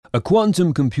A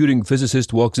quantum computing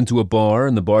physicist walks into a bar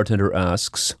and the bartender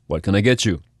asks, "What can I get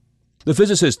you?" The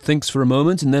physicist thinks for a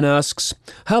moment and then asks,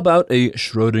 "How about a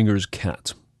Schrodinger's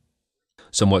cat?"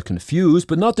 Somewhat confused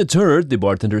but not deterred, the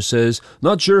bartender says,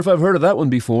 "Not sure if I've heard of that one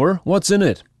before. What's in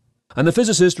it?" And the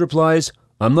physicist replies,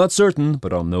 "I'm not certain,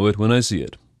 but I'll know it when I see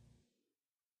it."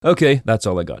 Okay, that's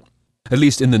all I got. At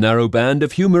least in the narrow band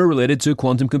of humor related to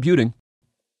quantum computing.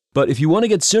 But if you want to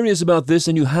get serious about this,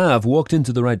 then you have walked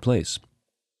into the right place.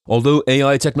 Although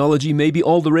AI technology may be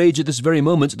all the rage at this very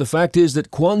moment, the fact is that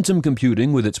quantum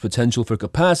computing, with its potential for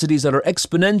capacities that are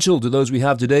exponential to those we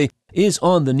have today, is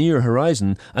on the near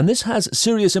horizon, and this has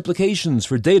serious implications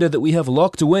for data that we have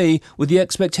locked away with the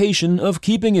expectation of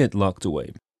keeping it locked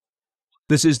away.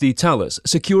 This is the Thales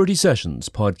Security Sessions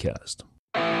podcast.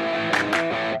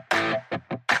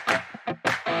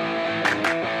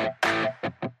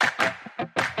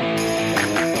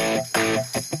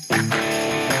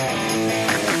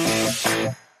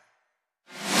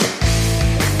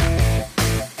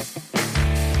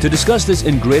 To discuss this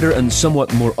in greater and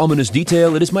somewhat more ominous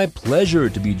detail, it is my pleasure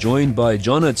to be joined by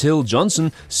Johna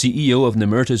Johnson, CEO of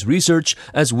Nemertes Research,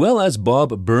 as well as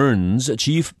Bob Burns,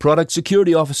 Chief Product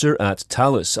Security Officer at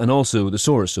Thales, and also the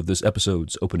source of this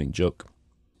episode's opening joke.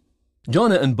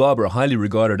 Johna and Bob are highly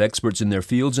regarded experts in their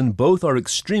fields, and both are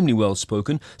extremely well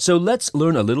spoken, so let's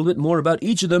learn a little bit more about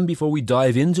each of them before we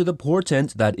dive into the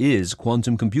portent that is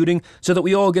quantum computing, so that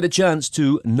we all get a chance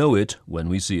to know it when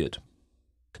we see it.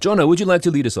 Johna, would you like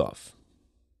to lead us off?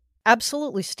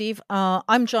 Absolutely, Steve.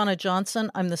 I'm Johna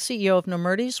Johnson. I'm the CEO of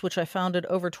Nemertes, which I founded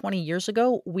over 20 years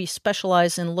ago. We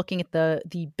specialize in looking at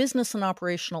the business and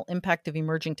operational impact of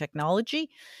emerging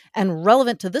technology. And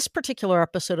relevant to this particular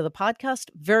episode of the podcast,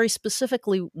 very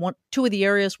specifically, two of the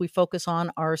areas we focus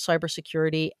on are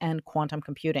cybersecurity and quantum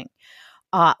computing,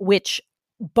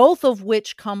 both of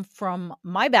which come from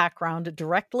my background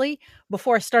directly.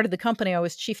 Before I started the company, I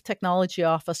was chief technology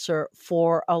officer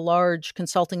for a large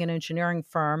consulting and engineering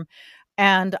firm.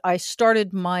 And I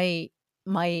started my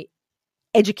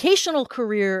educational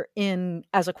career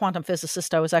as a quantum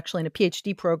physicist. I was actually in a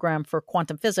PhD program for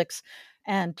quantum physics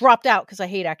and dropped out because I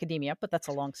hate academia, but that's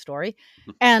a long story.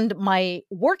 And my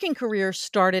working career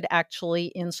started actually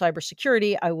in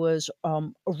cybersecurity. I was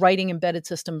writing embedded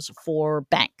systems for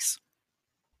banks.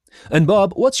 And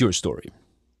Bob, what's your story?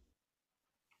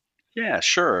 Yeah,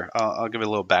 sure. I'll give you a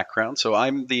little background. So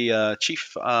I'm the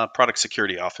Chief Product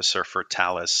Security Officer for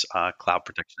Thales Cloud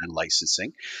Protection and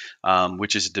Licensing,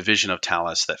 which is a division of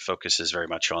Thales that focuses very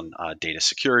much on data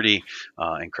security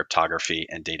and cryptography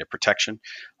and data protection.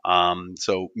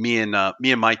 So me and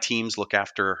my teams look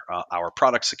after our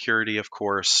product security, of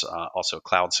course, also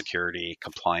cloud security,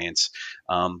 compliance.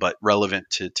 But relevant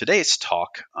to today's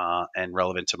talk and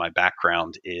relevant to my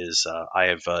background is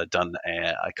I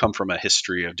come from a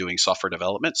history of doing software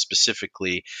development,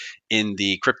 specifically in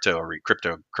the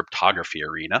cryptography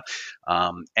arena,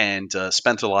 and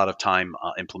spent a lot of time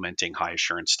implementing high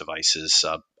assurance devices,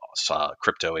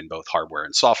 crypto in both hardware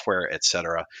and software, et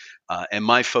cetera. And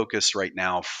my focus right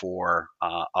now for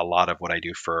a lot of what I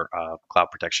do for cloud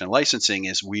protection and licensing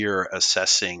is we're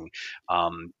assessing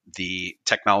the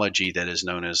technology that is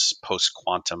known as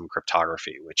post-quantum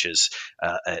cryptography, which is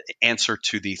an answer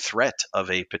to the threat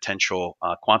of a potential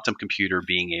quantum computer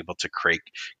being able to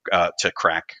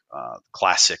crack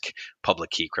classic public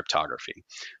key cryptography.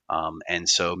 And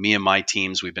so me and my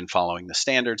teams, we've been following the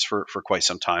standards for quite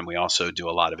some time. We also do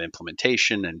a lot of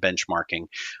implementation and benchmarking.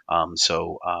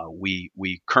 So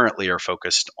we currently are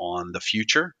focused on the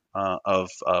future of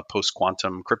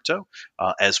post-quantum crypto,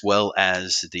 as well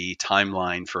as the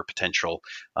timeline for potential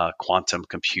quantum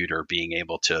computer being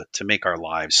able to make our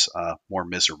lives more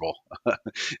miserable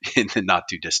in the not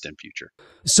too distant future.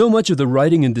 So much of the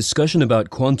writing and discussion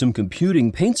about quantum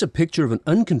computing paints a picture of an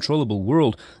uncontrollable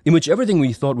world in which everything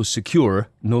we thought was secure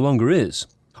no longer is.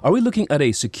 Are we looking at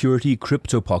a security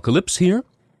cryptopocalypse here?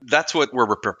 That's what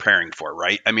we're preparing for,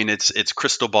 right? I mean, it's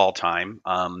crystal ball time.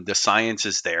 The science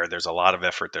is there. There's a lot of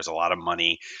effort. There's a lot of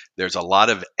money. There's a lot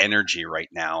of energy right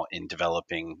now in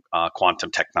developing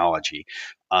quantum technology.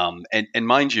 And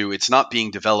mind you, it's not being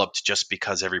developed just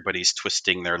because everybody's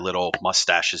twisting their little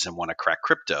mustaches and want to crack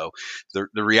crypto.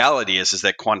 The reality is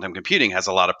that quantum computing has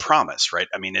a lot of promise, right?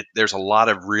 I mean, there's a lot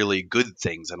of really good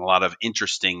things and a lot of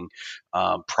interesting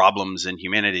problems in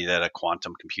humanity that a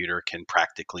quantum computer can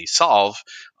practically solve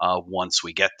once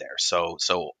we get there. So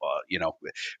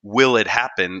will it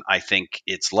happen? I think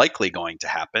it's likely going to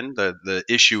happen. The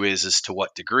issue is to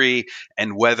what degree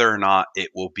and whether or not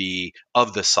it will be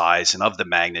of the size and of the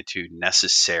magnitude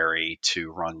necessary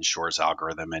to run Shor's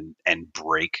algorithm and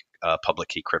break public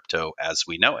key crypto as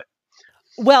we know it.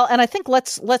 Well, and I think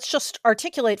let's just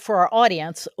articulate for our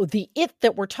audience the it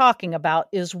that we're talking about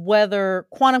is whether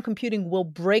quantum computing will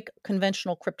break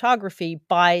conventional cryptography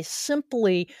by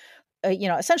simply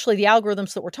essentially the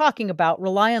algorithms that we're talking about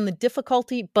rely on the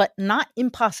difficulty, but not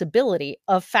impossibility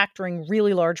of factoring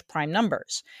really large prime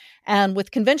numbers. And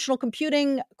with conventional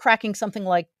computing, cracking something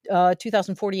like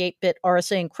 2048-bit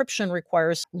RSA encryption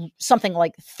requires something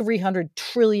like 300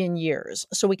 trillion years.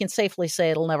 So we can safely say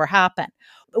it'll never happen.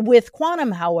 With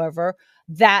quantum, however,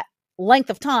 that length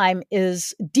of time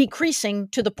is decreasing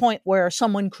to the point where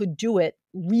someone could do it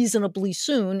reasonably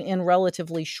soon in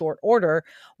relatively short order,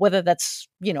 whether that's,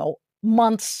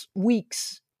 months,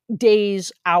 weeks,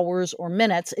 days, hours, or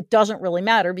minutes. It doesn't really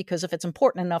matter, because if it's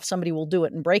important enough, somebody will do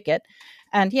it and break it.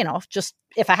 And, just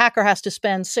if a hacker has to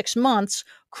spend 6 months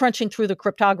crunching through the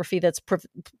cryptography that's,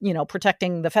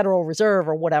 protecting the Federal Reserve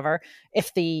or whatever,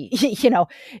 if the,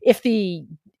 if the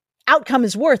outcome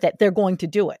is worth it, they're going to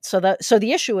do it. So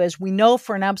the issue is, we know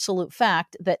for an absolute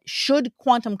fact that should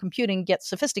quantum computing get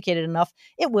sophisticated enough,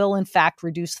 it will in fact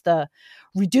reduce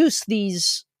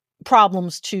these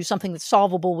problems to something that's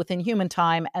solvable within human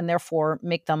time, and therefore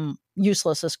make them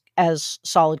useless as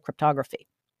solid cryptography.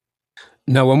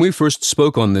 Now, when we first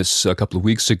spoke on this a couple of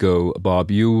weeks ago, Bob,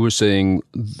 you were saying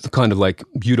kind of like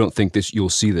you don't think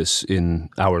you'll see this in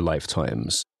our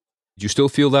lifetimes. Do you still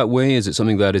feel that way? Is it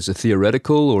something that is a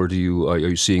theoretical, or are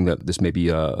you seeing that this may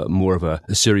be more of a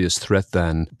serious threat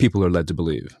than people are led to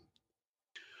believe?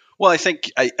 Well, I think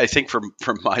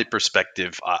from my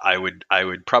perspective, I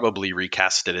would probably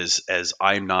recast it as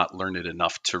I'm not learned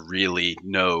enough to really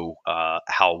know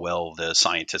how well the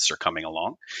scientists are coming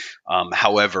along.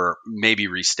 However, maybe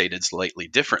restated slightly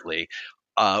differently.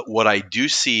 What I do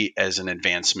see as an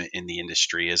advancement in the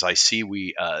industry is I see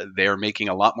they are making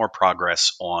a lot more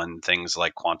progress on things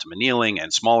like quantum annealing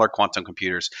and smaller quantum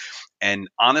computers. And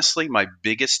honestly, my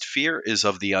biggest fear is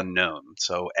of the unknown.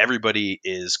 So everybody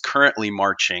is currently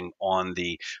marching on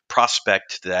the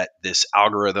prospect that this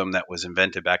algorithm that was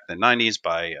invented back in the 90s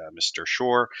by Mr.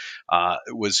 Shor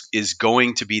is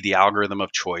going to be the algorithm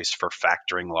of choice for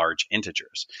factoring large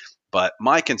integers. But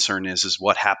my concern is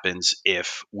what happens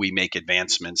if we make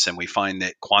advancements and we find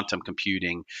that quantum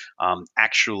computing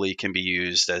actually can be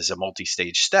used as a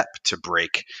multi-stage step to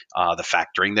break the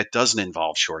factoring that doesn't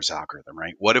involve Shor's algorithm,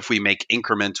 right? What if we make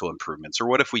incremental improvements, or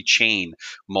what if we chain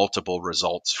multiple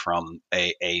results from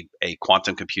a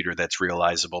quantum computer that's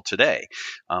realizable today?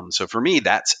 So for me,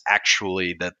 that's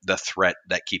actually the threat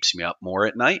that keeps me up more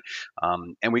at night.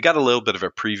 And we got a little bit of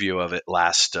a preview of it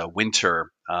last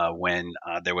winter when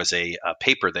there was a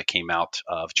paper that came out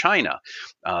of China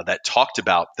that talked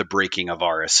about the breaking of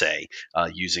RSA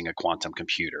using a quantum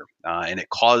computer. And it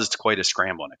caused quite a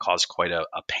scramble, and it caused quite a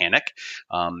panic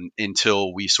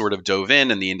until we sort of dove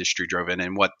in and the industry drove in.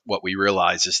 And what we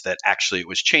realized is that actually it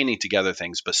was chaining together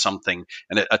things, but something,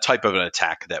 and a type of an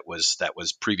attack that was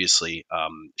previously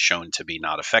shown to be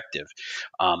not effective.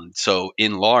 So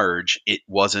in large, it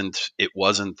wasn't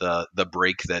the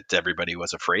break that everybody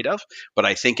was afraid of, but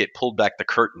I think it pulled back the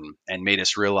curtain and made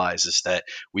us realize is that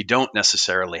we don't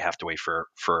necessarily have to wait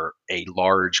for a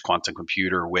large quantum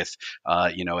computer with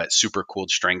at super cooled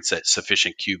strengths at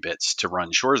sufficient qubits to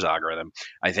run Shor's algorithm.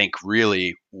 I think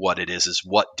really what it is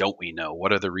what don't we know?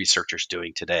 What are the researchers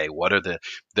doing today? What are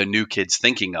the new kids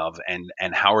thinking of,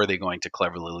 and how are they going to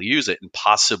cleverly use it and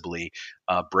possibly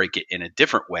break it in a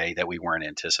different way that we weren't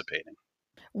anticipating?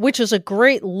 Which is a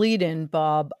great lead-in,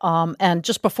 Bob. And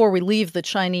just before we leave the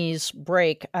Chinese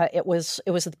break, it was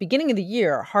at the beginning of the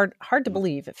year. Hard to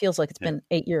believe. It feels like it's been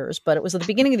 8 years, but it was at the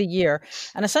beginning of the year.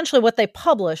 And essentially, what they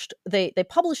published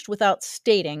without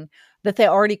stating that they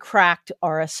already cracked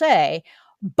RSA.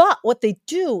 But what they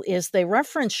do is they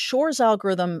reference Shor's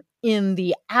algorithm in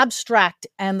the abstract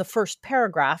and the first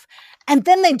paragraph, and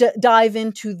then they dive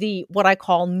into the what I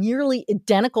call nearly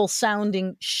identical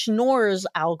sounding Schnorr's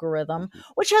algorithm,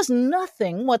 which has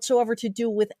nothing whatsoever to do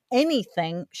with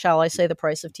anything, shall I say, the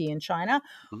price of tea in China.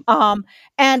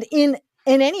 And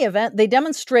in any event, they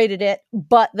demonstrated it,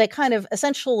 but they kind of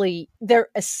their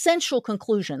essential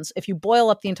conclusions, if you boil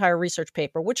up the entire research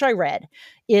paper, which I read,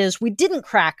 is we didn't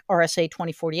crack RSA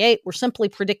 2048. We're simply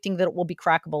predicting that it will be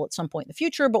crackable at some point in the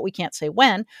future, but we can't say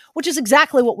when, which is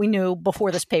exactly what we knew before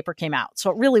this paper came out.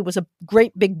 So it really was a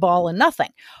great big ball of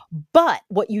nothing. But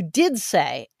what you did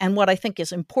say, and what I think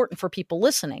is important for people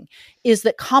listening, is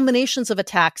that combinations of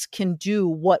attacks can do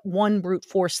what one brute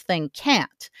force thing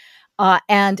can't.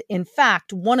 And in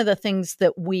fact, one of the things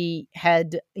that we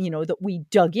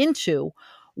dug into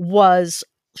was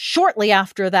shortly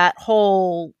after that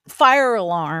whole fire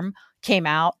alarm came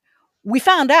out, we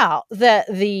found out that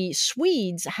the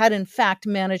Swedes had in fact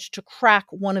managed to crack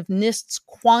one of NIST's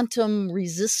quantum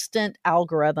resistant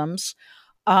algorithms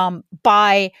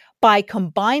by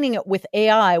combining it with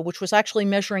AI, which was actually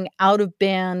measuring out of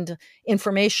band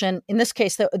information. In this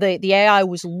case, the AI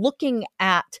was looking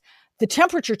at the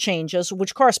temperature changes,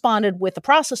 which corresponded with the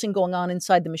processing going on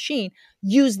inside the machine,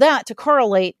 use that to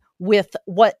correlate with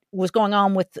what was going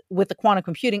on with the quantum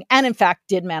computing, and in fact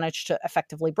did manage to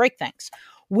effectively break things,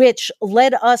 which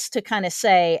led us to kind of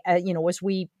say, as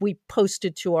we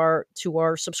posted to our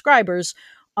subscribers,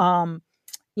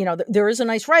 there is a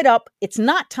nice write-up. It's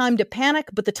not time to panic,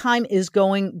 but the time is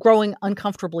growing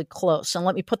uncomfortably close. And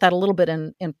let me put that a little bit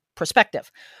in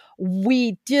perspective.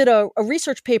 We did a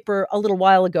research paper a little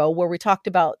while ago where we talked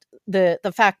about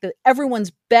the fact that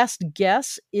everyone's best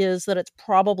guess is that it's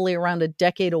probably around a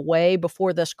decade away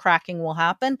before this cracking will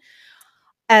happen.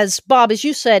 As Bob, as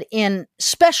you said, in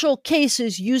special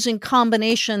cases using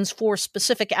combinations for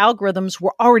specific algorithms,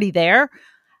 we're already there.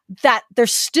 That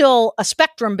there's still a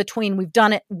spectrum between we've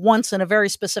done it once in a very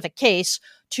specific case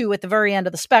to at the very end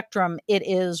of the spectrum, it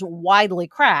is widely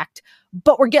cracked,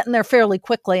 but we're getting there fairly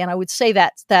quickly. And I would say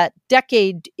that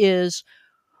decade is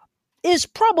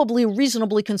probably a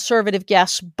reasonably conservative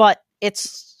guess, but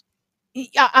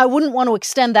I wouldn't want to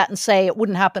extend that and say it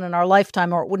wouldn't happen in our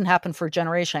lifetime or it wouldn't happen for a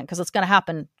generation, because it's going to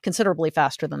happen considerably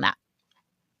faster than that.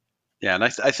 Yeah, and I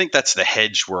think that's the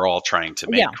hedge we're all trying to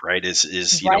make, right?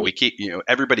 Is right. We keep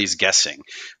everybody's guessing,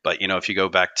 but if you go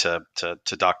back to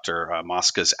Dr.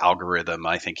 Mosca's algorithm,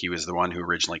 I think he was the one who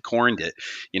originally coined it.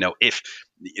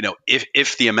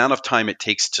 If the amount of time it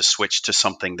takes to switch to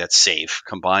something that's safe,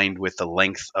 combined with the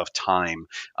length of time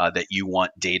that you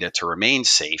want data to remain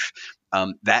safe,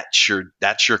 that's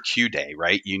your Q day,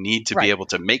 right? You need to be able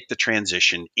to make the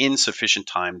transition in sufficient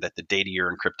time that the data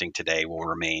you're encrypting today will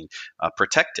remain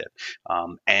protected.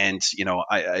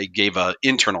 I gave an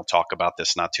internal talk about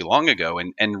this not too long ago,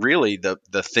 and really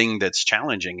the thing that's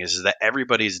challenging is that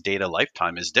everybody's data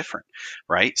lifetime is different,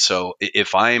 right? So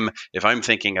if I'm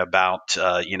thinking about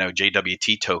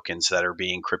JWT tokens that are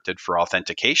being encrypted for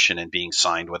authentication and being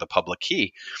signed with a public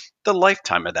key, the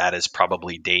lifetime of that is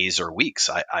probably days or weeks.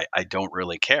 I don't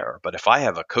really care. But if I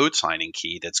have a code signing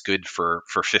key that's good for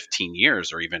 15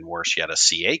 years, or even worse yet, a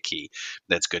CA key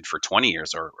that's good for 20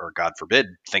 years, or God forbid,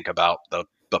 think about the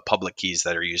public keys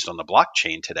that are used on the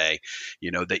blockchain today,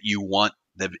 that you want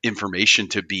the information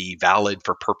to be valid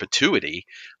for perpetuity.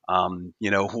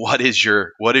 What is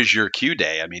your Q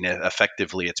day? I mean,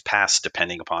 effectively it's passed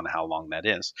depending upon how long that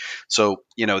is. So,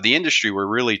 the industry, we're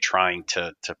really trying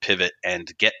to pivot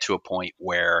and get to a point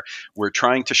where we're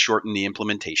trying to shorten the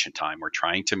implementation time. We're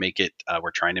trying to make it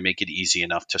easy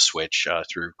enough to switch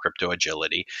through crypto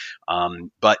agility.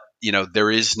 But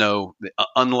there is no,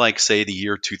 unlike say the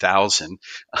year 2000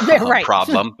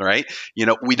 problem, right?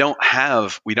 We don't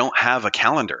have a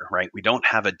calendar, right? We don't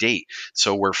have a date.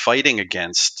 So we're fighting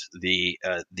against the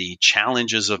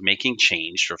challenges of making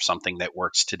change for something that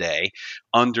works today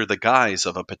under the guise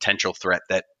of a potential threat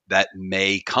that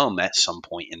may come at some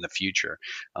point in the future.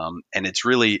 And it's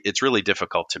really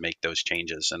difficult to make those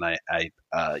changes. And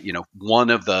one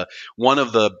of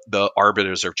the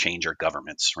arbiters of change are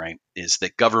governments, right? Is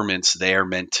that governments, they are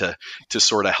meant to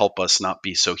sort of help us not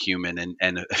be so human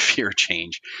and fear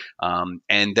change.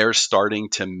 And they're starting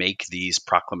to make these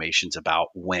proclamations about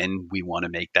when we want to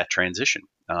make that transition.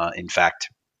 In fact,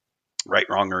 right,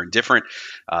 wrong, or indifferent,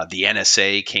 the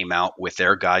NSA came out with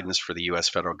their guidance for the U.S.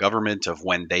 federal government of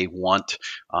when they want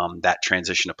that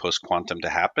transition to post-quantum to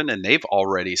happen. And they've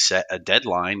already set a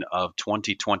deadline of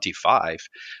 2025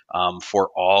 for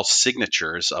all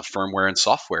signatures of firmware and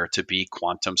software to be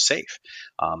quantum safe.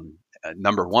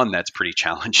 Number one, that's pretty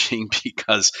challenging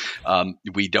because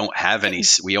we don't have any.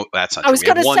 That's not true. I was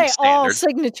going to say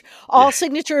standard. all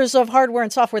signatures of hardware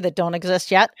and software that don't exist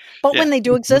yet, but when they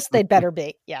do exist, they'd better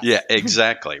be. Yes. Yeah,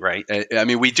 exactly. Right. I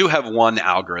mean, we do have one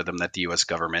algorithm that the U.S.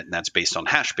 government, and that's based on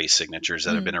hash-based signatures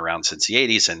that have been around since the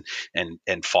 80s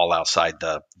and fall outside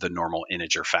the normal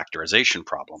integer factorization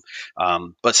problem.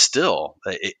 But still,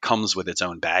 it comes with its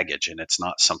own baggage, and it's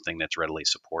not something that's readily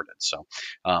supported. So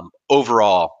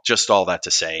overall, just all that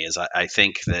to say is I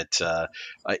think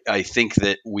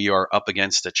that we are up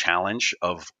against a challenge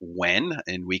of when,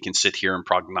 and we can sit here and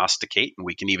prognosticate, and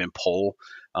we can even poll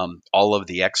all of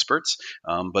the experts.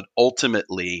 But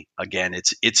ultimately, again,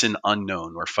 it's an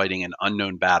unknown. We're fighting an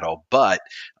unknown battle, but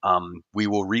we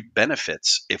will reap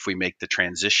benefits if we make the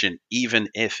transition, even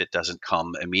if it doesn't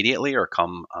come immediately or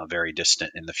come very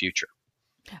distant in the future.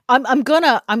 I'm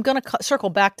gonna circle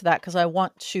back to that because I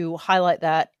want to highlight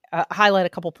a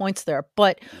couple points there.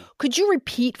 But could you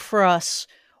repeat for us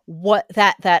what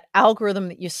that algorithm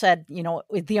that you said,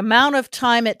 the amount of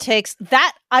time it takes,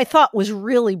 that I thought was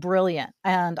really brilliant.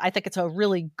 And I think it's a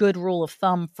really good rule of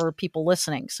thumb for people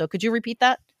listening. So could you repeat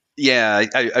that? Yeah,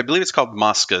 I believe it's called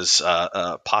Mosca's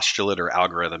postulate or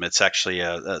algorithm. It's actually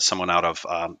someone out of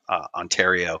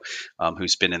Ontario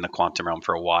who's been in the quantum realm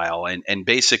for a while, and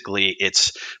basically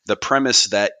it's the premise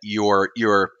that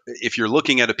if you're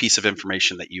looking at a piece of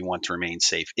information that you want to remain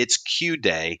safe, its Q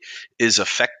day is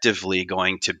effectively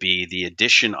going to be the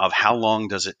addition of how long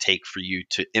does it take for you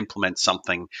to implement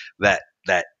something that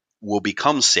will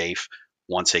become safe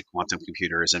once a quantum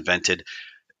computer is invented,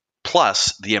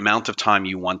 plus the amount of time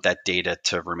you want that data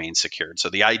to remain secured.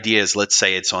 So the idea is, let's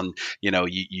say it's on,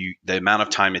 the amount of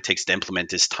time it takes to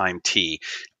implement is time t.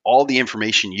 All the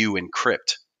information you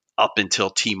encrypt up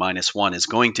until t-1 is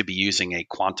going to be using a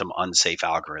quantum unsafe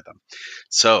algorithm.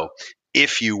 So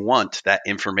if you want that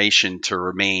information to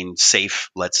remain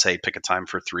safe, let's say pick a time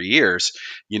for 3 years,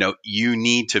 you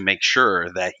need to make sure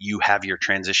that you have your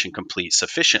transition complete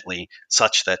sufficiently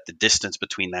such that the distance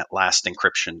between that last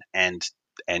encryption and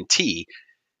T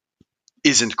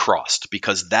isn't crossed,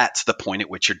 because that's the point at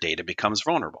which your data becomes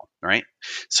vulnerable, right?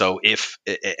 So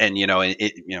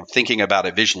thinking about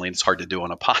it visually, it's hard to do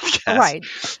on a podcast, right?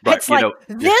 But it's like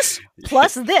this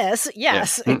plus this,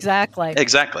 yes, yeah.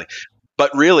 Exactly.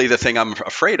 But really, the thing I'm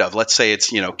afraid of, let's say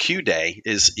it's, Q day,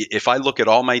 is if I look at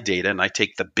all my data and I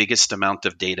take the biggest amount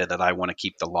of data that I want to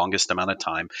keep the longest amount of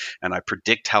time, and I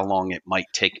predict how long it might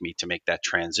take me to make that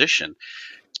transition,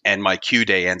 and my Q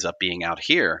day ends up being out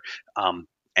here.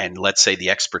 And let's say the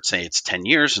experts say it's 10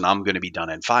 years and I'm going to be done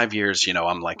in 5 years.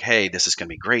 I'm like, hey, this is going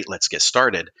to be great. Let's get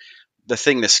started. The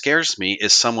thing that scares me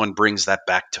is someone brings that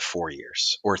back to 4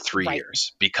 years or 3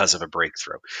 years because of a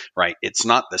breakthrough, right? It's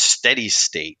not the steady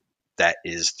state that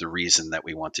is the reason that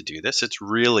we want to do this. It's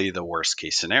really the worst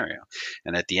case scenario.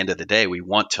 And at the end of the day, we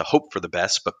want to hope for the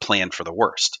best, but plan for the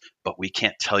worst. But we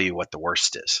can't tell you what the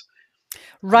worst is.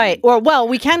 Right. Or,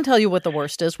 we can tell you what the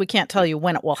worst is. We can't tell you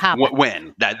when it will happen.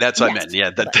 When. That's what I meant. Yeah,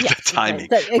 the timing.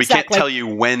 Exactly. We can't tell you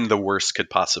when the worst could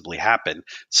possibly happen.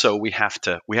 So we have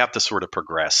to sort of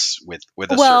progress with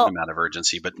a certain amount of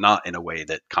urgency, but not in a way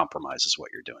that compromises what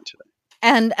you're doing today.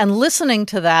 And listening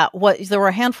to that, there were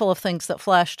a handful of things that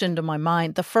flashed into my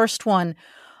mind. The first one,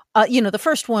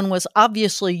 was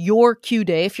obviously your Q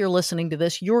day. If you're listening to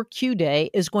this, your Q day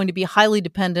is going to be highly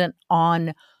dependent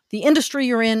on the industry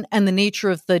you're in and the nature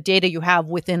of the data you have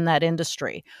within that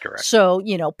industry. Correct. So,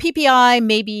 PPI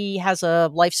maybe has a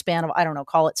lifespan of,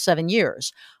 call it 7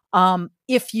 years.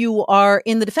 If you are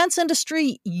in the defense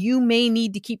industry, you may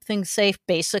need to keep things safe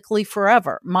basically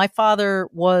forever. My father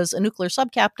was a nuclear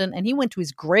subcaptain, and he went to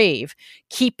his grave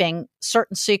keeping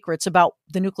certain secrets about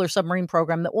the nuclear submarine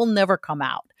program that will never come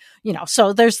out.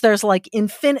 So there's like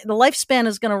infinite. The lifespan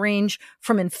is going to range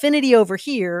from infinity over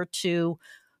here to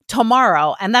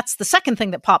tomorrow. And that's the second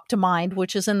thing that popped to mind,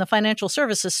 which is in the financial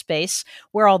services space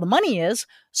where all the money is.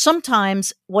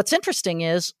 Sometimes what's interesting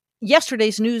is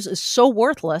yesterday's news is so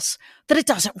worthless that it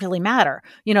doesn't really matter.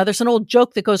 There's an old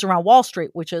joke that goes around Wall Street,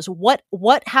 which is what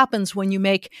happens when you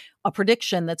make a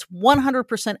prediction that's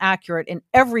 100% accurate in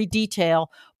every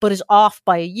detail, but is off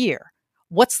by a year?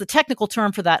 What's the technical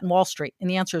term for that in Wall Street? And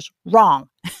the answer is wrong.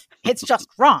 It's just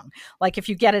wrong. Like if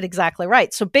you get it exactly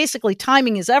right. So basically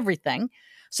timing is everything.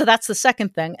 So that's the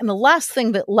second thing. And the last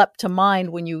thing that leapt to mind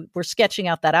when you were sketching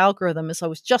out that algorithm is I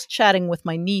was just chatting with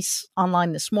my niece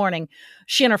online this morning.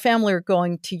 She and her family are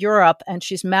going to Europe, and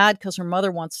she's mad because her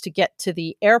mother wants to get to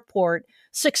the airport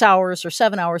 6 hours or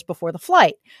 7 hours before the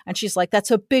flight. And she's like,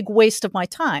 that's a big waste of my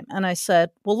time. And I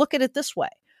said, well, look at it this way.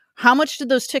 How much did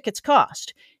those tickets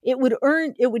cost? It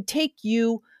would take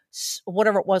you,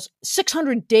 whatever it was,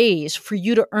 600 days for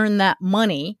you to earn that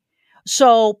money.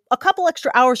 So a couple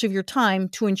extra hours of your time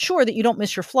to ensure that you don't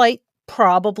miss your flight,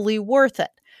 probably worth it.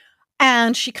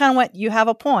 And she kind of went, you have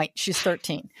a point. She's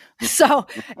 13. So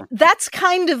that's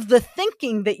kind of the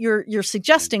thinking that you're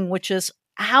suggesting, which is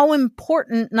how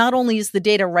important not only is the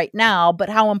data right now, but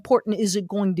how important is it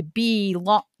going to be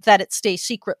that it stays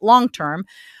secret long term?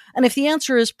 And if the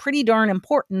answer is pretty darn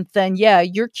important, then yeah,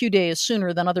 your Q day is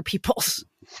sooner than other people's.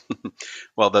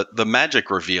 Well, the magic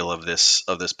reveal of this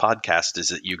podcast is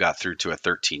that you got through to a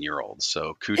 13-year-old.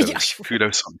 So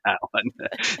kudos on that one.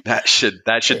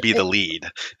 That should be the lead.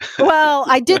 Well,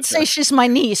 I did say she's my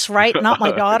niece, right? Not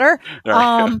my daughter.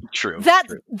 True.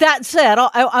 That said,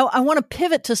 I want to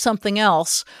pivot to something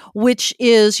else, which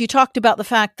is you talked about the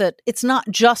fact that it's not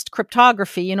just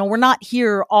cryptography. We're not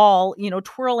here all,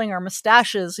 twirling our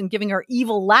mustaches and giving our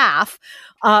evil laugh.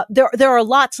 There are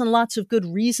lots and lots of good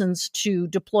reasons to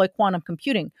deploy quantum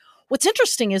computing. What's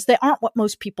interesting is they aren't what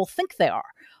most people think they are.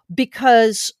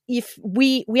 because if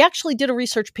we actually did a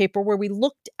research paper where we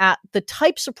looked at the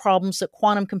types of problems that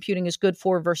quantum computing is good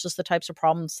for versus the types of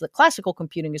problems that classical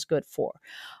computing is good for.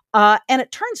 And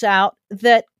it turns out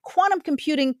that quantum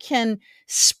computing can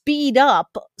speed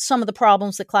up some of the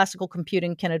problems that classical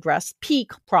computing can address,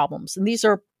 peak problems. And these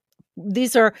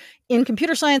are in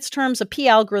computer science terms, a P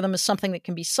algorithm is something that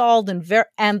can be solved and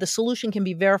the solution can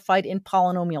be verified in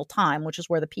polynomial time, which is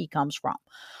where the P comes from.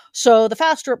 So the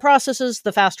faster it processes,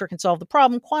 the faster it can solve the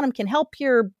problem. Quantum can help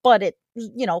here, but it,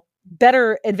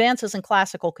 better advances in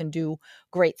classical can do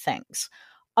great things.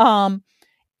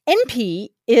 NP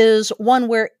is one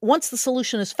where once the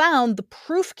solution is found, the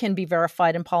proof can be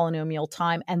verified in polynomial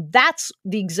time. And that's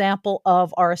the example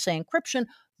of RSA encryption.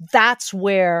 That's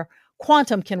where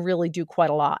quantum can really do quite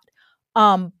a lot.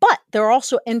 But there are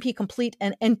also NP complete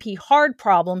and NP hard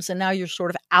problems. And now you're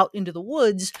sort of out into the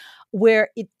woods where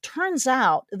it turns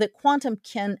out that quantum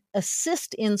can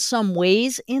assist in some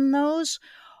ways in those.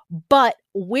 But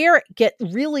where it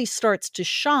really starts to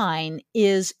shine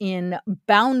is in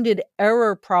bounded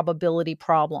error probability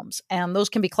problems. And those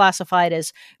can be classified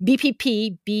as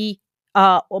BPP,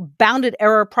 bounded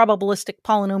error probabilistic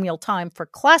polynomial time for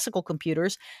classical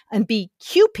computers, and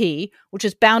BQP, which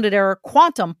is bounded error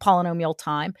quantum polynomial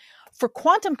time. For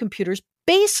quantum computers,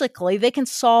 basically, they can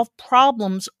solve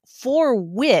problems for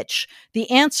which the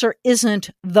answer isn't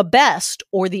the best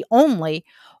or the only,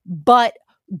 but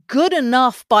good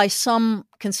enough by some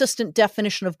consistent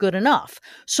definition of good enough.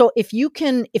 So if you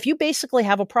basically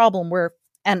have a problem where,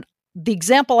 and the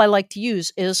example I like to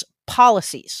use is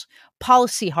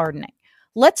policy hardening.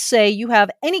 Let's say you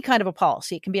have any kind of a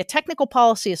policy. It can be a technical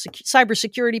policy, a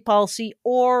cybersecurity policy,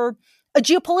 or a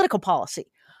geopolitical policy.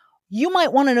 You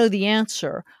might want to know the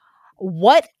answer.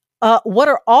 What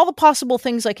are all the possible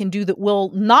things I can do that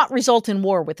will not result in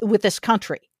war with this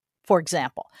country, for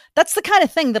example? That's the kind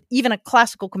of thing that even a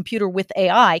classical computer with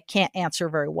AI can't answer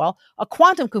very well. A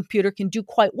quantum computer can do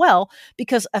quite well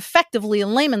because effectively,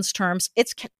 in layman's terms,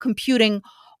 it's computing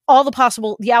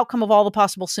the outcome of all the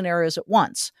possible scenarios at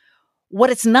once. What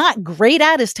it's not great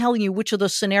at is telling you which of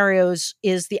those scenarios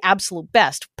is the absolute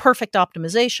best, perfect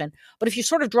optimization. But if you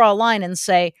sort of draw a line and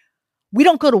say, we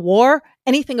don't go to war,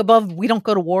 anything above we don't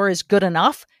go to war is good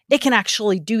enough, it can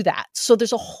actually do that. So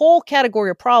there's a whole category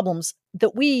of problems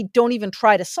that we don't even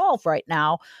try to solve right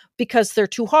now because they're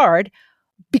too hard,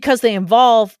 because they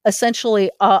involve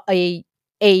essentially a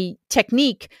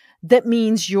technique that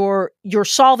means you're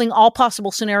solving all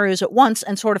possible scenarios at once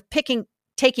and sort of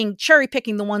cherry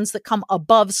picking the ones that come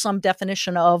above some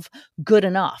definition of good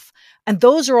enough. And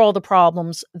those are all the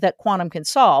problems that quantum can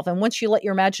solve. And once you let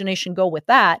your imagination go with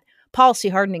that, policy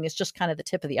hardening is just kind of the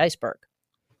tip of the iceberg.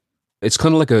 It's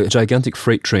kind of like a gigantic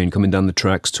freight train coming down the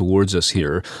tracks towards us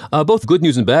here. Both good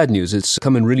news and bad news. It's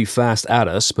coming really fast at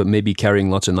us, but maybe carrying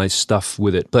lots of nice stuff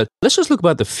with it. But let's just look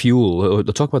about the fuel,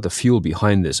 talk about the fuel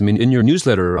behind this. I mean, in your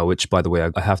newsletter, which, by the way,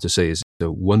 I have to say is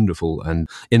a wonderful and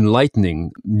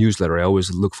enlightening newsletter. I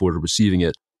always look forward to receiving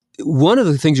it. One of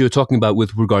the things you were talking about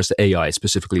with regards to AI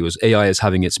specifically was AI is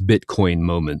having its Bitcoin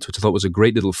moment, which I thought was a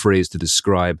great little phrase to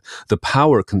describe the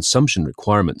power consumption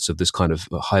requirements of this kind of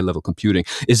high-level computing.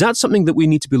 Is that something that we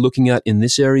need to be looking at in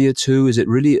this area too? Is it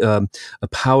really a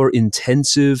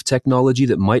power-intensive technology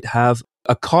that might have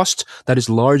a cost that is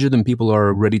larger than people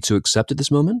are ready to accept at this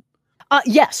moment?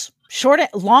 Yes.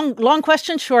 Long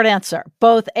question, short answer.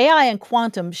 Both AI and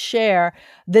quantum share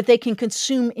that they can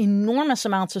consume enormous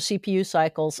amounts of CPU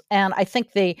cycles. And I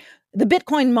think the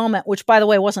Bitcoin moment, which by the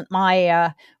way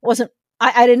I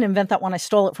didn't invent that one. I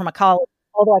stole it from a colleague,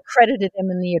 although I credited him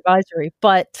in the advisory.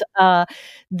 But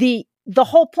the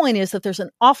whole point is that there's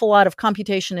an awful lot of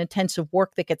computation intensive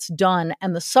work that gets done,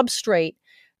 and the substrate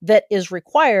that is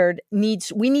required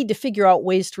we need to figure out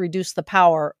ways to reduce the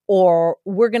power, or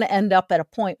we're going to end up at a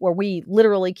point where we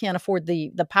literally can't afford the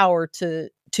power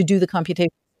to do the computation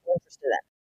we're interested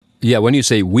in. Yeah, when you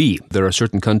say we, there are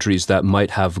certain countries that might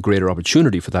have greater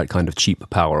opportunity for that kind of cheap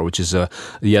power, which is the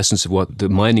essence of what the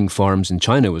mining farms in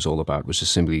China was all about, which is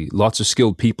simply lots of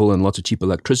skilled people and lots of cheap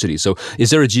electricity. So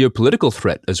is there a geopolitical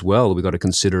threat as well that we've got to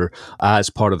consider as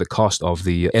part of the cost of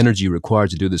the energy required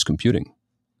to do this computing?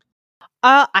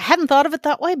 I hadn't thought of it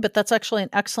that way, but that's actually an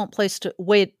excellent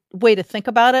way to think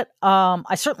about it. I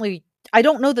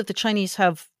don't know that the Chinese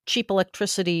have cheap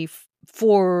electricity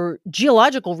for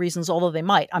geological reasons, although they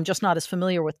might. I'm just not as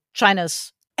familiar with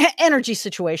China's energy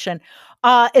situation.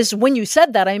 As when you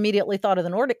said that, I immediately thought of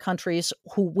the Nordic countries,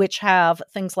 which have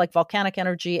things like volcanic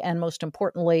energy and, most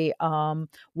importantly,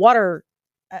 water.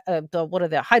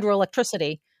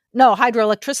 Hydroelectricity? No,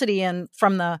 hydroelectricity, and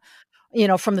from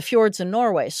the fjords in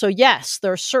Norway. So yes,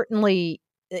 there are certainly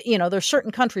there's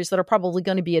certain countries that are probably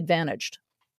going to be advantaged.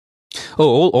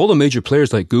 Oh, all the major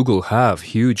players like Google have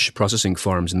huge processing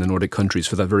farms in the Nordic countries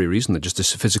for that very reason, that just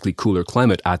this physically cooler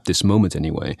climate at this moment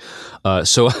anyway.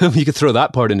 So you could throw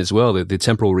that part in as well. The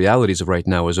temporal realities of right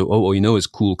now is, is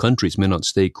cool countries may not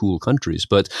stay cool countries.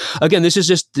 But again, there's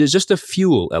just a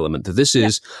fuel element. This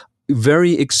is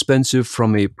very expensive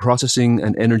from a processing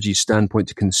and energy standpoint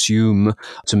to consume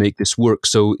to make this work.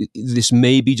 So this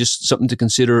may be just something to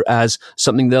consider as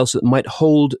something else that might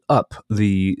hold up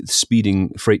the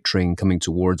speeding freight train coming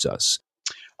towards us.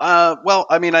 Well,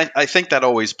 I mean, I think that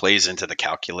always plays into the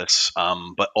calculus.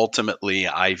 But ultimately,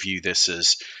 I view this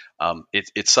as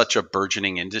it's such a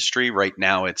burgeoning industry right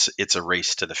now. It's a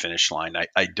race to the finish line.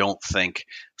 I don't think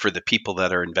for the people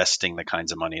that are investing the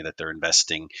kinds of money that they're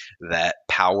investing, that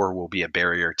power will be a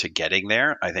barrier to getting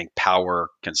there. I think power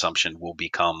consumption will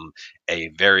become a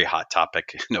very hot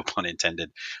topic, no pun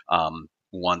intended,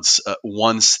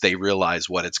 once they realize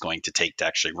what it's going to take to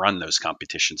actually run those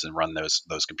competitions and run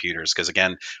those computers. Because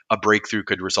again, a breakthrough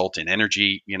could result in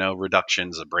energy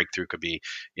reductions. A breakthrough could be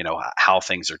how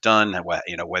things are done,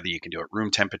 whether you can do it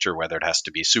room temperature, whether it has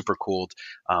to be super cooled.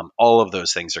 All of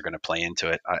those things are going to play into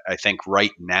it. I think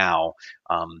right now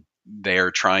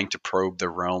they're trying to probe the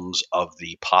realms of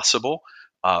the possible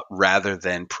rather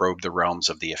than probe the realms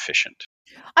of the efficient.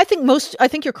 I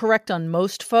think you're correct on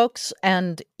most folks,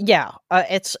 and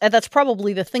that's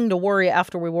probably the thing to worry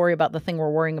after we worry about the thing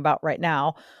we're worrying about right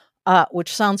now,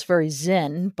 which sounds very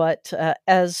zen. But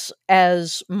as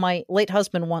my late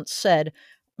husband once said,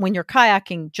 when you're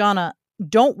kayaking, Johna,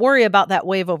 don't worry about that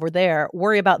wave over there.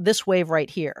 Worry about this wave right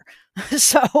here.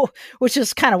 So, which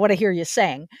is kind of what I hear you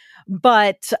saying.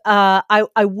 But I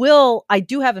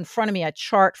do have in front of me a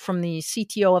chart from the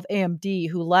CTO of AMD,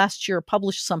 who last year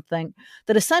published something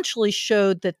that essentially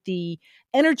showed that the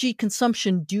energy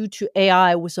consumption due to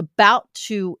AI was about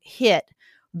to hit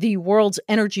the world's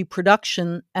energy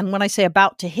production. And when I say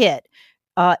about to hit,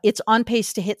 it's on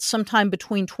pace to hit sometime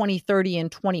between 2030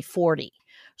 and 2040.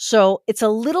 So it's a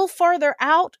little farther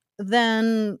out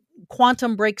than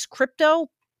quantum breaks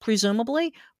crypto,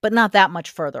 presumably, but not that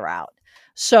much further out.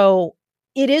 So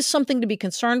it is something to be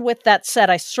concerned with. That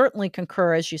said, I certainly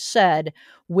concur, as you said,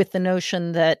 with the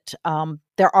notion that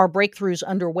there are breakthroughs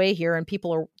underway here, and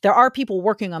there are people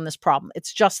working on this problem.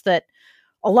 It's just that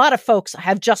a lot of folks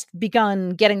have just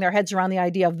begun getting their heads around the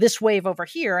idea of this wave over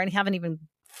here and haven't even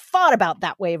thought about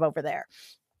that wave over there.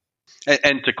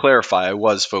 And to clarify, I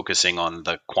was focusing on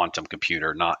the quantum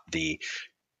computer, not the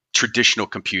traditional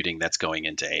computing that's going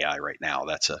into AI right now.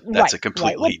 That's a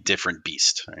completely different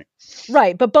beast.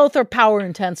 Right, but both are power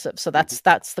intensive, so that's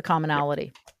the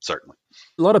commonality. Yeah, certainly.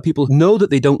 A lot of people know that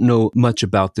they don't know much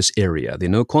about this area. They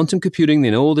know quantum computing,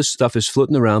 they know all this stuff is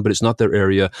floating around, but it's not their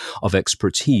area of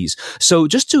expertise. So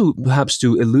just to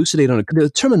elucidate on the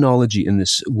terminology in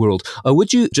this world,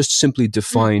 would you just simply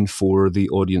define for the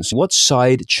audience what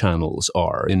side channels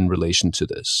are in relation to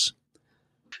this?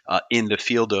 In the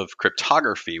field of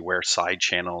cryptography, where side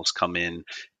channels come in,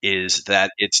 is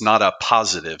that it's not a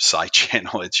positive side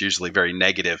channel. It's usually very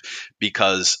negative,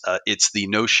 because it's the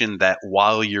notion that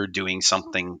while you're doing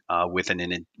something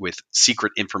with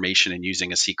secret information and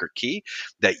using a secret key,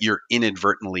 that you're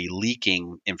inadvertently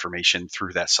leaking information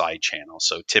through that side channel.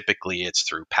 So typically it's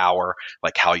through power,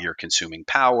 like how you're consuming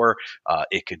power.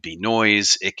 It could be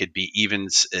noise. It could be even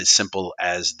as simple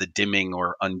as the dimming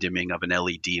or undimming of an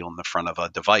LED on the front of a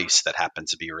device that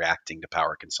happens to be reacting to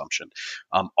power consumption.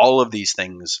 All of these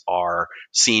things are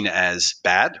seen as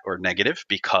bad or negative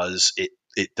because it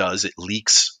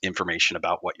leaks information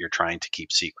about what you're trying to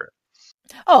keep secret.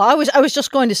 Oh, I was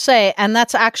just going to say, and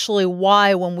that's actually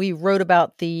why when we wrote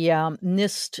about the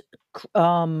NIST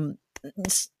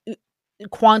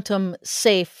quantum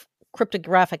safe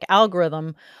cryptographic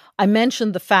algorithm, I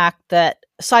mentioned the fact that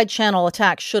side channel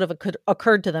attacks should have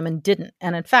occurred to them and didn't.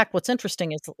 And in fact, what's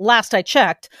interesting is last I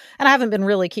checked, and I haven't been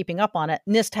really keeping up on it,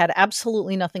 NIST had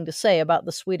absolutely nothing to say about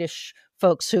the Swedish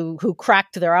folks who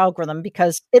cracked their algorithm,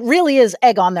 because it really is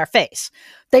egg on their face.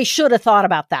 They should have thought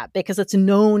about that, because it's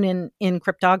known in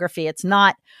cryptography. It's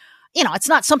not, it's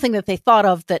not something that they thought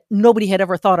of that nobody had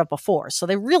ever thought of before. So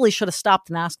they really should have stopped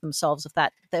and asked themselves if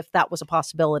that was a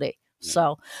possibility.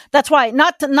 So that's why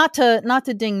not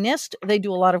to ding NIST. They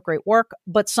do a lot of great work,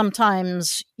 but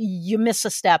sometimes you miss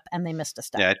a step, and they missed a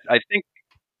step. Yeah, I think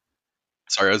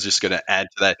Sorry, I was just going to add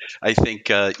to that. I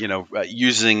think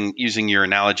using your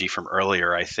analogy from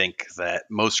earlier, I think that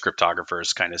most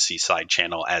cryptographers kind of see side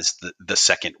channel as the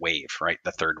second wave, right?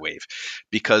 The third wave,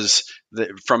 because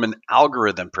from an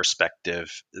algorithm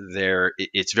perspective,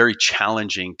 it's very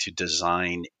challenging to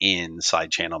design in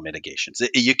side channel mitigations.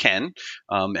 You can,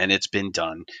 and it's been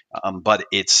done, but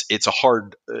it's a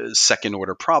hard second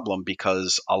order problem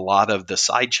because a lot of the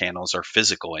side channels are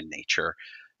physical in nature.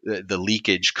 The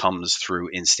leakage comes through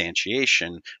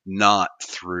instantiation, not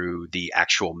through the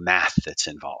actual math that's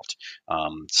involved.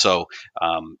 So,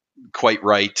 quite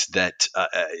right that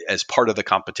as part of the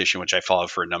competition, which I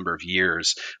followed for a number of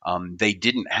years, they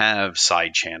didn't have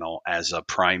side channel as a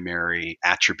primary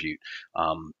attribute.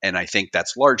 And I think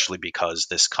that's largely because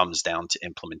this comes down to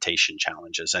implementation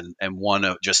challenges. And one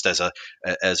of, just as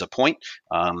a point,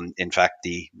 in fact,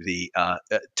 the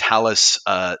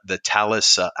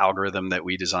Thales algorithm that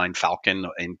we designed, Falcon,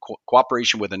 in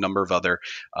cooperation with a number of other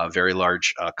very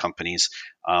large companies,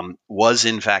 was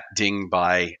in fact dinged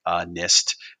by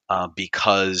NIST.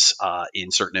 Because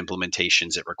in certain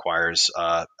implementations it requires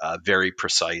a very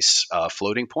precise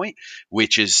floating point,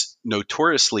 which is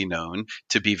notoriously known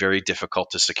to be very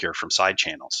difficult to secure from side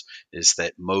channels. Is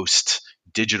that most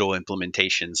digital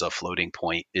implementations of floating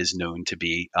point is known to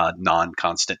be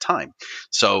non-constant time.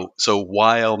 So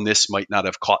while NIST might not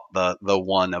have caught the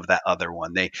one of that other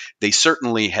one, they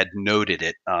certainly had noted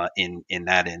it in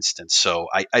that instance. So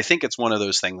I think it's one of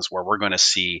those things where we're going to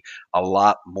see a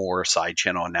lot more side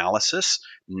channel analysis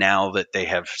now that they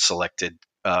have selected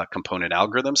component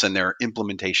algorithms, and there are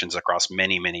implementations across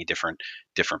many different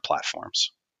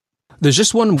platforms. There's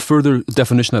just one further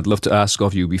definition I'd love to ask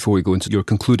of you before we go into your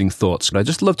concluding thoughts. I'd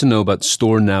just love to know about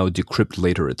store now, decrypt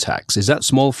later attacks. Is that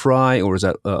small fry, or is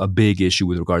that a big issue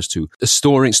with regards to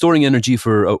storing energy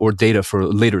or data for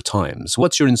later times?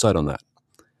 What's your insight on that?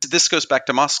 This goes back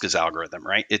to Musk's algorithm,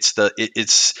 right? It's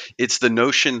the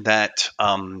notion that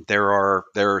there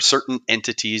are certain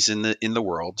entities in the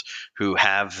world who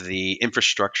have the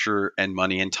infrastructure and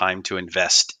money and time to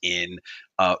invest in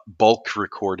bulk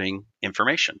recording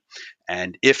information,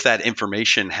 and if that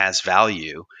information has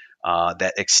value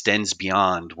that extends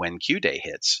beyond when Q day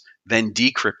hits, then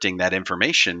decrypting that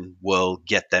information will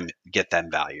get them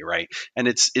value, right? And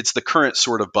it's the current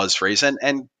sort of buzz phrase,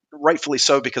 and rightfully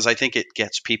so, because I think it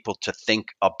gets people to think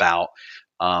about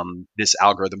this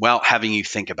algorithm. Well, having you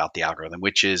think about the algorithm,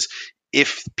 which is,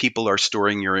 if people are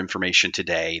storing your information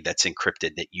today that's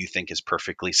encrypted that you think is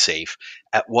perfectly safe,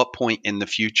 at what point in the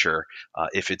future,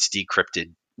 if it's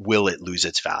decrypted, will it lose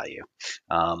its value?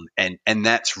 And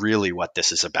that's really what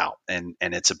this is about. And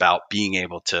it's about being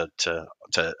able to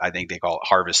I think they call it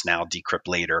harvest now, decrypt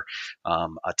later.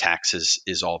 Attacks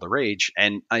is all the rage.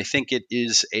 And I think it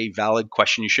is a valid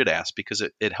question you should ask, because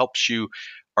it helps you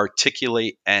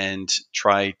articulate and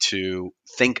try to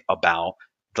think about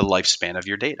the lifespan of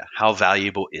your data. How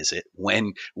valuable is it?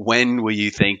 When will you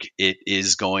think it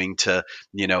is going to,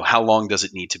 how long does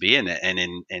it need to be? And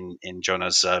in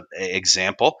Johna's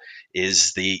example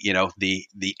is the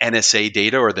NSA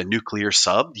data or the nuclear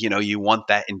sub, you want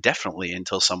that indefinitely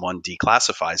until someone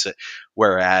declassifies it.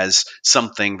 Whereas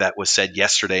something that was said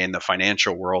yesterday in the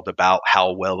financial world about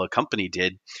how well a company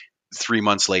did, 3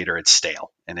 months later, it's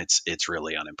stale and it's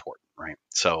really unimportant, right?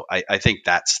 So I think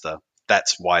that's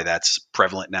why that's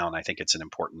prevalent now, and I think it's an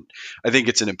important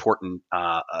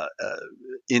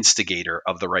instigator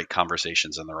of the right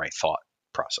conversations and the right thought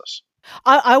process.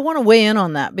 I want to weigh in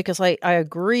on that, because I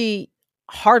agree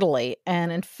heartily.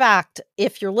 And in fact,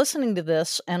 if you're listening to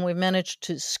this and we've managed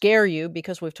to scare you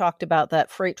because we've talked about that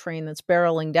freight train that's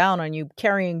barreling down on you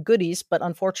carrying goodies, but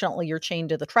unfortunately you're chained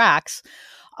to the tracks,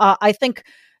 I think,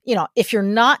 if you're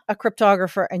not a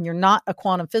cryptographer and you're not a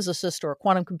quantum physicist or a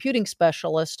quantum computing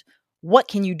specialist, what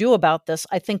can you do about this?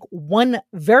 I think one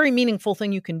very meaningful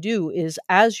thing you can do is,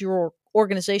 as your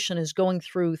organization is going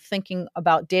through thinking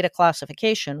about data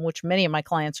classification, which many of my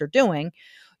clients are doing,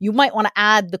 you might want to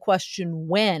add the question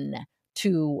when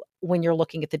to when you're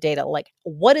looking at the data. Like,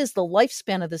 what is the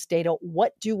lifespan of this data?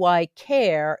 What do I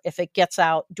care if it gets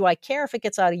out? Do I care if it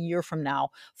gets out a year from now,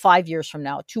 5 years from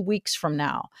now, 2 weeks from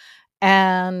now?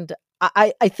 And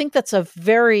I think that's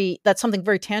something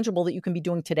very tangible that you can be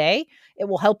doing today. It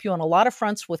will help you on a lot of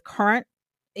fronts with current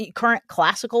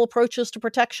classical approaches to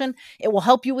protection. It will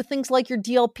help you with things like your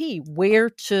DLP, where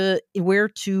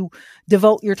to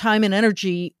devote your time and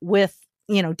energy with,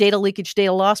 data leakage,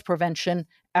 data loss prevention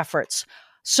efforts.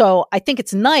 So I think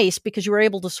it's nice because you were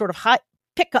able to sort of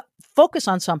focus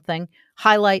on something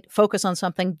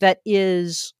that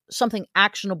is something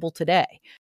actionable today.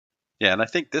 Yeah, and I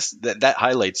think that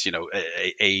highlights,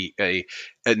 a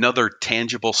another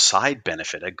tangible side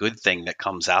benefit, a good thing that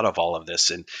comes out of all of this,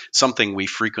 and something I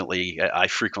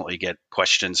frequently get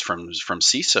questions from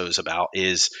CISOs about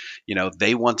is,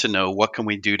 they want to know what can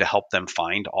we do to help them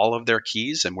find all of their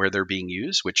keys and where they're being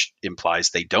used, which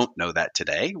implies they don't know that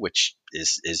today, which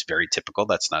is very typical.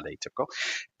 That's not atypical.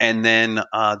 And then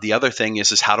the other thing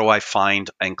is how do I find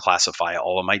and classify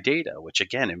all of my data, which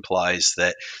again implies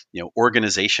that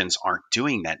organizations aren't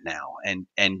doing that now,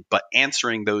 but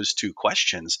answering those two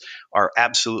questions are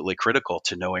absolutely critical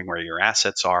to knowing where your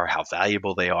assets are, how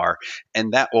valuable they are,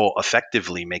 and that will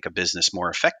effectively make a business more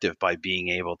effective by being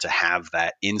able to have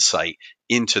that insight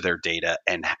into their data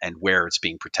and where it's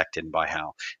being protected and by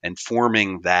how, and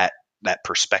forming that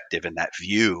perspective and that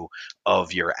view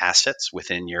of your assets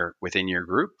within your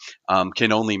group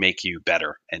can only make you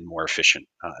better and more efficient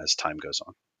as time goes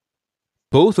on.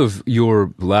 Both of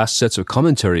your last sets of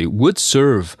commentary would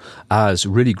serve as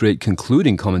really great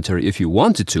concluding commentary if you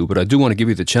wanted to, but I do want to give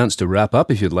you the chance to wrap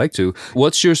up if you'd like to.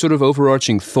 What's your sort of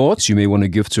overarching thoughts you may want to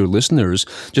give to listeners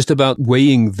just about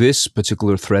weighing this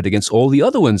particular threat against all the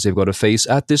other ones they've got to face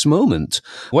at this moment?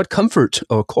 What comfort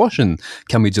or caution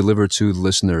can we deliver to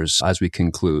listeners as we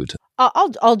conclude?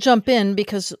 I'll jump in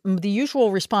because the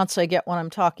usual response I get when I'm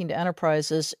talking to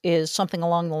enterprises is something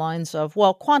along the lines of,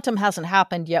 well, quantum hasn't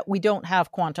happened yet. We don't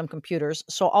have quantum computers,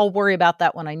 so I'll worry about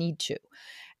that when I need to.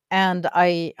 And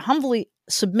I humbly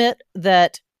submit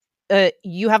that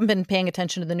you haven't been paying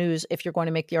attention to the news if you're going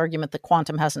to make the argument that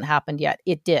quantum hasn't happened yet.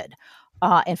 It did.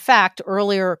 In fact,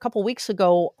 earlier, a couple weeks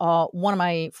ago, one of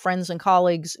my friends and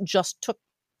colleagues just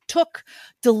took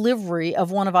delivery of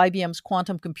one of IBM's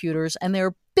quantum computers, and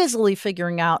they're busily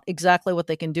figuring out exactly what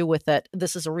they can do with it.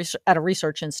 This is at a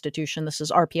research institution. This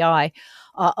is RPI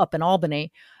up in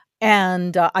Albany.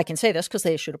 And I can say this because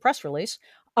they issued a press release.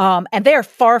 And they are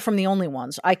far from the only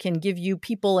ones. I can give you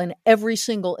people in every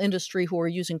single industry who are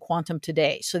using quantum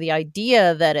today. So the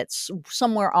idea that it's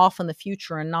somewhere off in the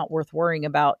future and not worth worrying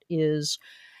about is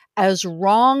as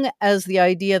wrong as the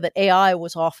idea that AI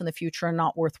was off in the future and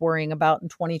not worth worrying about in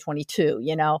 2022,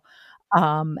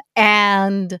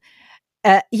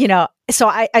 so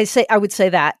I would say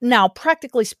that. Now,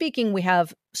 practically speaking, we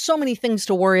have so many things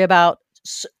to worry about,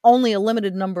 only a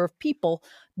limited number of people.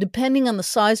 Depending on the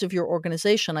size of your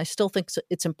organization, I still think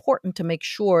it's important to make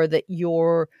sure that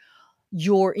your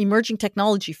emerging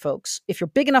technology folks, if you're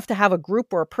big enough to have a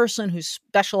group or a person who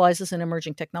specializes in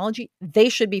emerging technology, they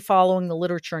should be following the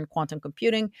literature in quantum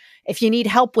computing. If you need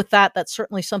help with that, that's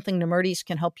certainly something Nemertes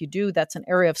can help you do. That's an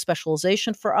area of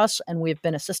specialization for us, and we've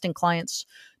been assisting clients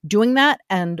doing that,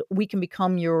 and we can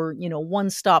become your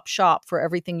one-stop shop for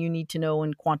everything you need to know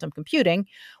in quantum computing,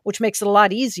 which makes it a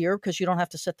lot easier because you don't have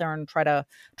to sit there and try to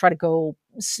go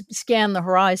scan the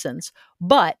horizons.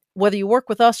 But whether you work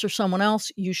with us or someone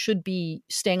else, you should be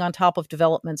staying on top of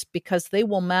developments because they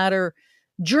will matter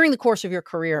during the course of your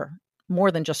career more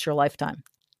than just your lifetime.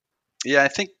 Yeah, I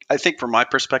think from my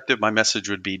perspective, my message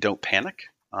would be don't panic.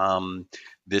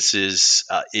 This is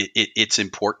it's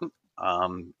important.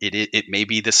 It may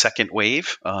be the second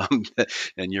wave,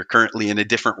 and you're currently in a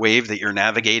different wave that you're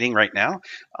navigating right now.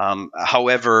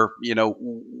 However,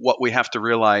 what we have to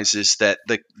realize is that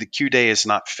the Q day is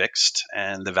not fixed,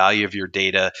 and the value of your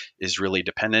data is really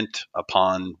dependent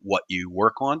upon what you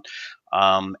work on.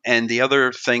 And the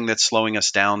other thing that's slowing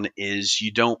us down is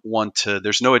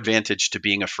there's no advantage to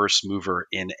being a first mover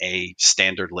in a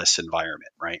standardless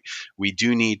environment, right? We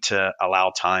do need to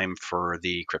allow time for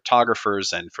the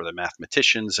cryptographers and for the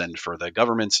mathematicians and for the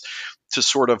governments to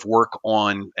sort of work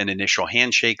on an initial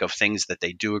handshake of things that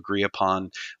they do agree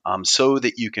upon, so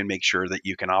that you can make sure that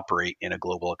you can operate in a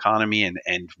global economy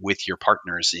and with your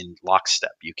partners in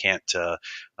lockstep. You can't,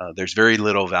 there's very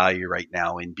little value right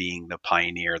now in being the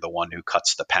pioneer, the one who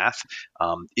cuts the path,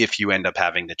 if you end up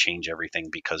having to change everything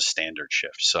because standards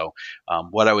shift. So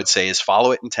what I would say is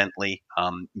follow it intently,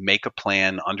 make a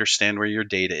plan, understand where your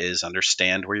data is,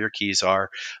 understand where your keys are,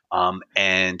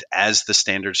 and as the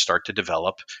standards start to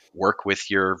develop, work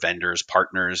with your vendors,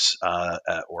 partners,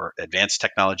 or advanced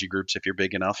technology groups if you're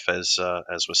big enough, as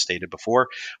was stated before,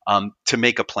 to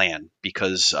make a plan.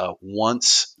 Because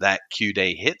once that Q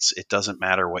day hits, it doesn't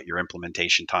matter what your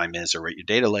implementation time is or what your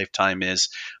data lifetime is.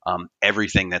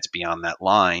 Everything that's beyond that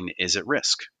line is at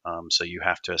risk. So you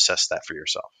have to assess that for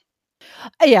yourself.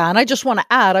 Yeah, and I just want to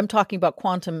add, I'm talking about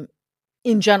quantum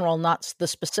in general, not the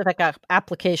specific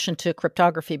application to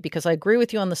cryptography, because I agree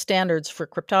with you on the standards for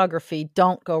cryptography.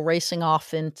 Don't go racing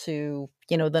off into,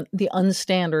 the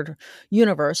unstandard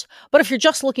universe. But if you're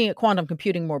just looking at quantum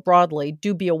computing more broadly,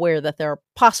 do be aware that there are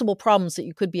possible problems that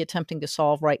you could be attempting to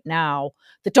solve right now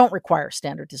that don't require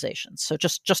standardization. So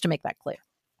just to make that clear.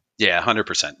 Yeah,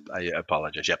 100%. I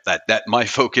apologize. Yep, that my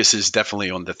focus is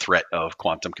definitely on the threat of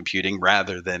quantum computing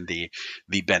rather than the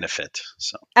benefit.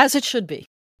 So as it should be.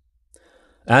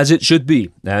 As it should be,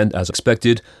 and as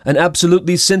expected, an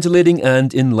absolutely scintillating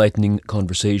and enlightening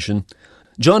conversation.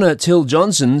 Johna Till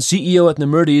Johnson, CEO at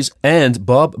Nemertes, and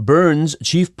Bob Burns,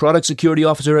 Chief Product Security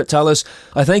Officer at Thales,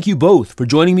 I thank you both for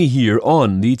joining me here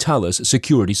on the Thales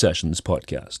Security Sessions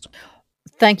podcast.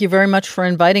 Thank you very much for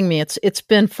inviting me. It's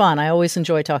been fun. I always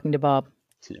enjoy talking to Bob.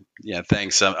 Yeah,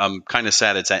 thanks. I'm kind of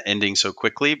sad it's ending so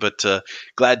quickly, but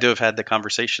glad to have had the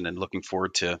conversation and looking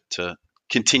forward to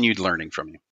continued learning from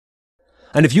you.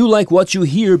 And if you like what you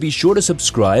hear, be sure to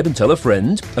subscribe and tell a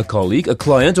friend, a colleague, a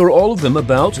client, or all of them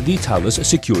about the Thales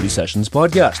Security Sessions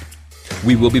podcast.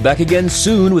 We will be back again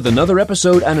soon with another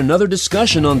episode and another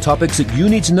discussion on topics that you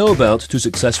need to know about to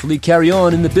successfully carry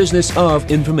on in the business of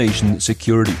information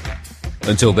security.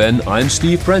 Until then, I'm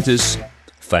Steve Prentice.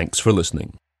 Thanks for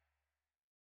listening.